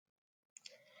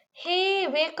Hey,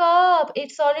 wake up!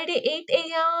 It's already 8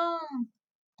 a.m.,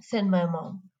 said my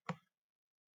mom.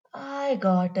 I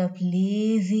got up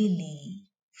lazily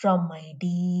from my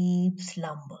deep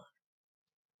slumber.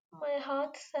 My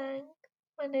heart sank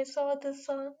when I saw the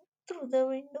sun through the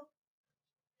window.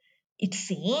 It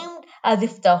seemed as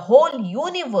if the whole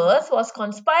universe was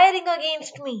conspiring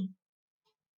against me.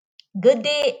 Good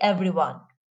day, everyone.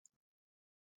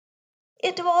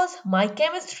 It was my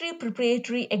chemistry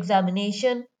preparatory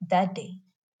examination that day.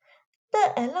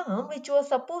 The alarm, which was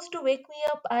supposed to wake me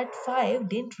up at 5,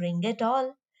 didn't ring at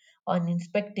all. On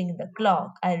inspecting the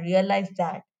clock, I realized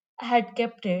that I had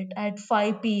kept it at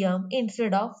 5 p.m.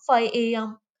 instead of 5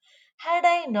 a.m. Had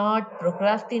I not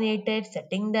procrastinated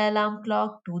setting the alarm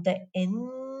clock to the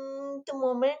nth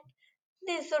moment,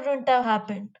 this wouldn't have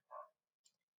happened.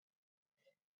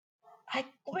 I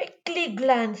quickly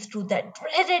glanced through that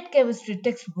dreaded chemistry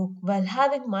textbook while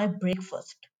having my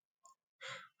breakfast.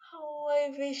 How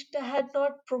I wished I had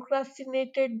not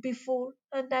procrastinated before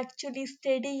and actually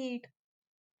studied.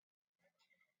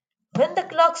 When the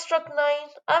clock struck 9,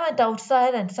 I went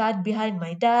outside and sat behind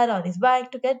my dad on his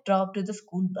bike to get dropped to the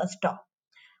school bus stop.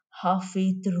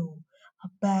 Halfway through, a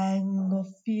pang of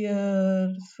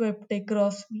fear swept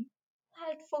across me.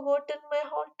 I had forgotten my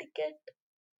hall ticket.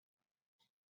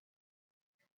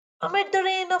 Amid the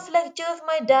rain of lectures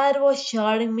my dad was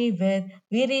showering me with,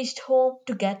 we reached home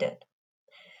to get it.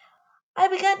 I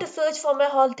began to search for my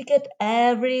hall ticket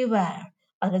everywhere.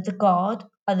 Under the cot,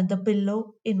 under the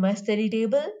pillow, in my study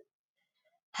table.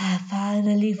 I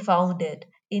finally found it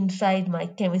inside my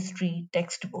chemistry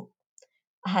textbook.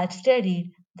 I had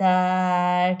studied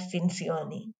that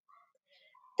sincerely.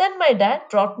 Then my dad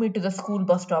brought me to the school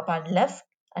bus stop and left,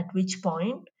 at which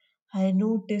point I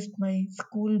noticed my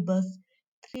school bus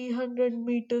 300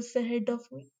 meters ahead of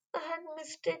me. I had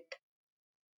missed it.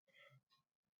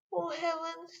 Oh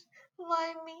heavens,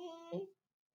 why me?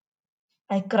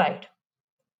 I cried.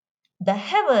 The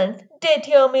heavens did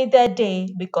hear me that day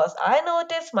because I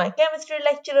noticed my chemistry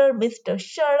lecturer, Mr.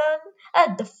 Sharan,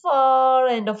 at the far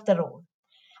end of the road.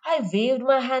 I waved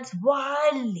my hands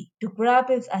wildly to grab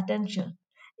his attention.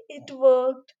 It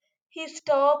worked. He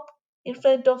stopped in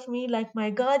front of me like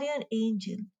my guardian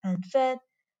angel and said,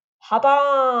 "Hop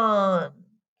on!"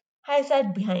 I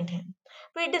sat behind him.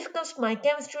 We discussed my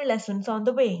chemistry lessons on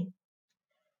the way.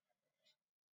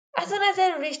 As soon as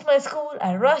I reached my school,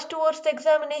 I rushed towards the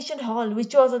examination hall,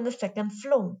 which was on the second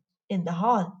floor. In the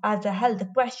hall, as I held the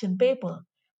question paper,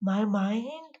 my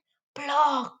mind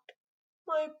blocked.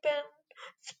 My pen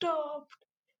stopped.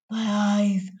 My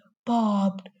eyes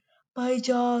popped. My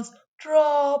jaws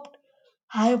dropped.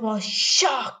 I was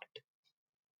shocked.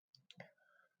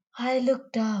 I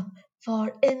looked up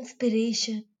for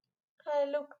inspiration. I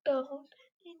looked down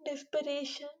in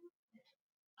desperation.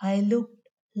 I looked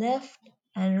left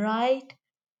and right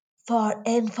for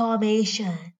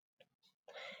information.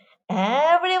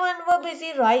 Everyone were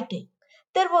busy writing.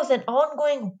 There was an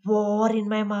ongoing war in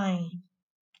my mind.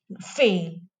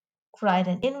 Fail, cried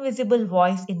an invisible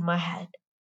voice in my head.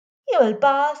 You will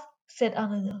pass, said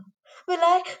another. Will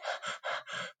I?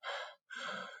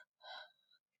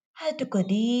 I took a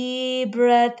deep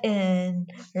breath in,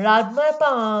 rubbed my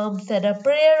palms, said a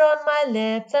prayer on my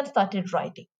lips, and started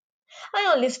writing.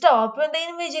 I only stopped when the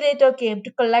invigilator came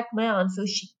to collect my answer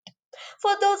sheet.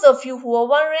 For those of you who are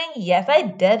wondering, yes, I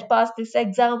did pass this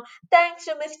exam thanks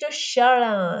to Mr.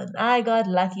 Sharan. I got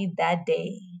lucky that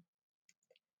day.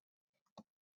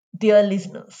 Dear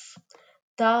listeners,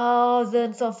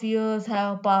 thousands of years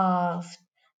have passed,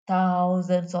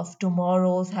 thousands of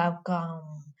tomorrows have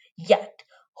come. Yet,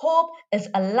 hope is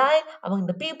alive among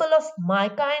the people of my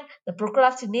kind, the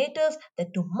procrastinators,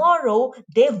 that tomorrow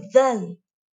they will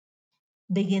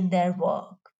begin their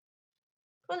work.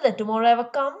 Will the tomorrow ever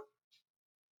come?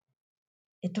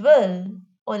 It will,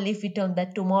 only if we turn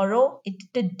that tomorrow into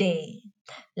today.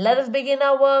 Let us begin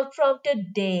our work from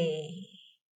today.